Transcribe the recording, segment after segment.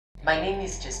My name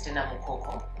is Jestina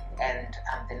Mukoko, and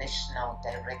I'm the National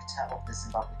Director of the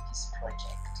Zimbabwe Peace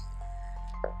Project.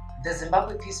 The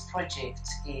Zimbabwe Peace Project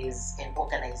is an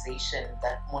organization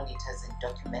that monitors and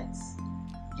documents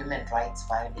human rights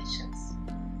violations,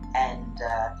 and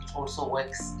it also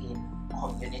works in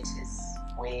communities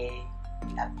where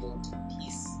we are building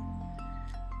peace.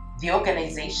 The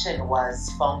organization was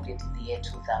founded in the year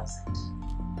 2000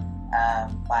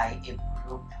 by a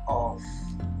group of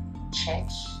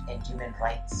church and human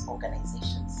rights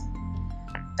organizations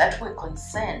that were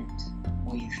concerned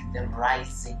with the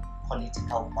rising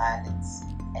political violence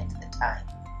at the time.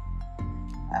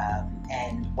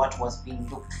 And what was being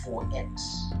looked for at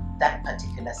that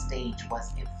particular stage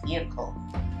was a vehicle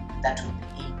that would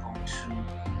be able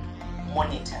to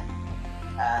monitor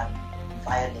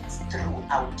violence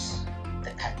throughout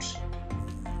the country.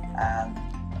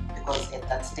 Because at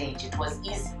that stage it was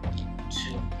easy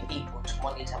to be able to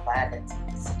monitor violence in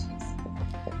the cities,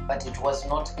 but it was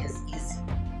not as easy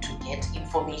to get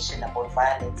information about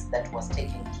violence that was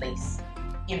taking place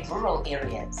in rural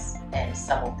areas and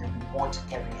some of the remote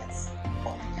areas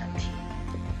of the country.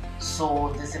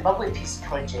 So the Zimbabwe Peace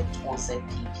Project, or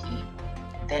ZPP,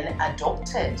 then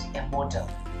adopted a model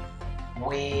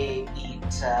where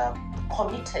it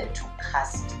committed to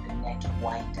cast the net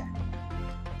wider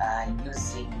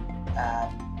using a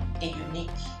unique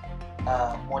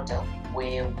model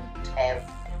where we would have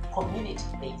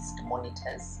community-based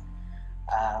monitors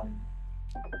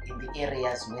in the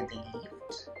areas where they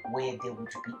lived, where they would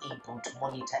be able to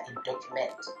monitor and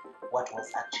document what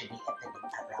was actually happening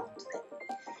around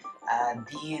them.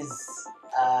 These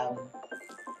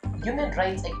human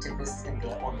rights activists in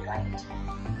their own right,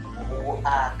 who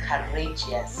are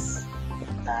courageous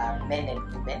men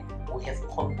and women who have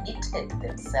committed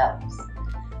themselves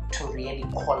to really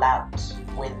call out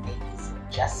when there is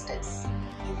injustice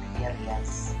in the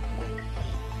areas where they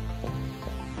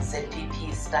live.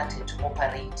 ZPP started to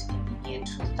operate in the year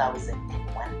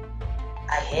 2001,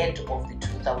 ahead of the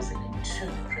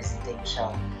 2002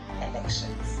 presidential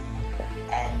elections,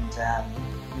 and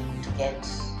we would get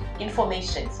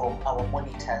information from our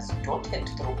monitors dotted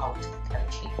throughout the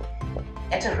country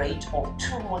at a rate of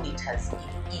 2 monitors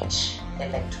in each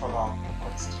electoral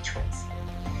constituency.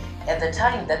 At the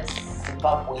time that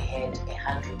Zimbabwe had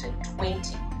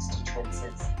 120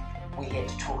 constituencies, we had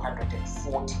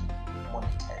 240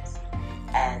 monitors.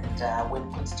 And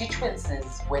when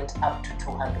constituencies went up to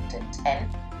 210,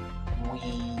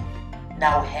 we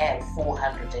now have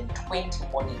 420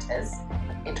 monitors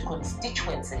at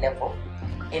constituency level,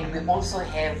 and we also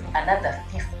have another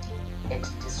 50 at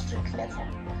district level.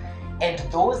 And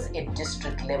those at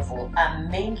district level are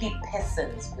mainly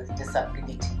persons with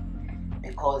disability,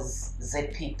 because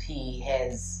ZPP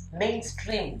has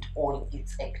mainstreamed all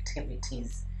its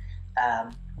activities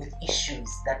with issues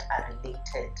that are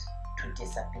related to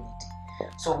disability.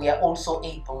 So we are also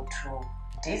able to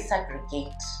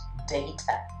disaggregate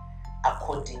data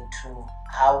according to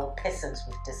how persons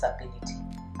with disability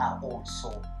are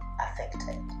also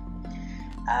affected.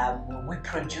 We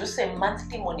produce a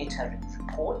monthly monitoring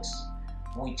report,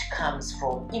 which comes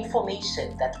from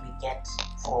information that we get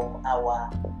from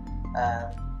our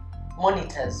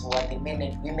monitors, who are the men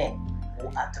and women who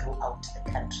are throughout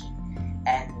the country.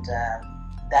 And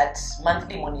that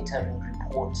monthly monitoring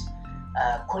report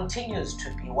continues to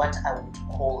be what I would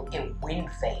call a wind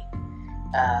vane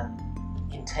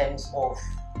in terms of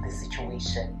the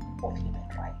situation of human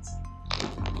rights.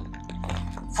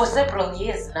 For several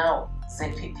years now,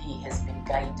 ZPP has been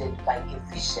guided by a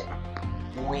vision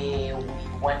where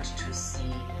we want to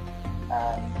see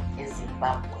a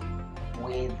Zimbabwe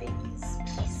where there is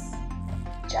peace,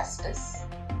 justice,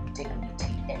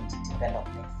 dignity, and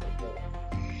development for all.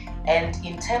 And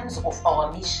in terms of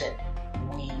our mission,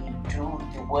 we do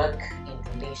the work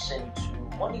in relation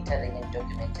to monitoring and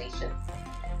documentation,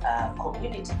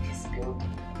 community peace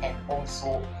building, and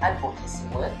also advocacy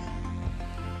work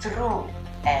through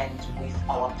and with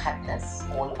our partners.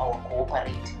 All our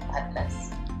cooperating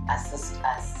partners assist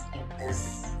us in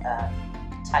this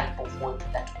type of work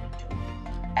that we do.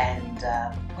 And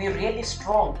we're really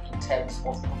strong in terms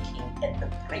of looking at the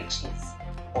breaches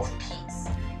of peace.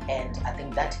 And I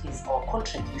think that is our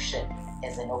contribution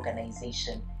as an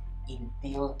organization in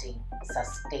building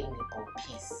sustainable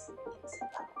peace in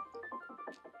Zimbabwe.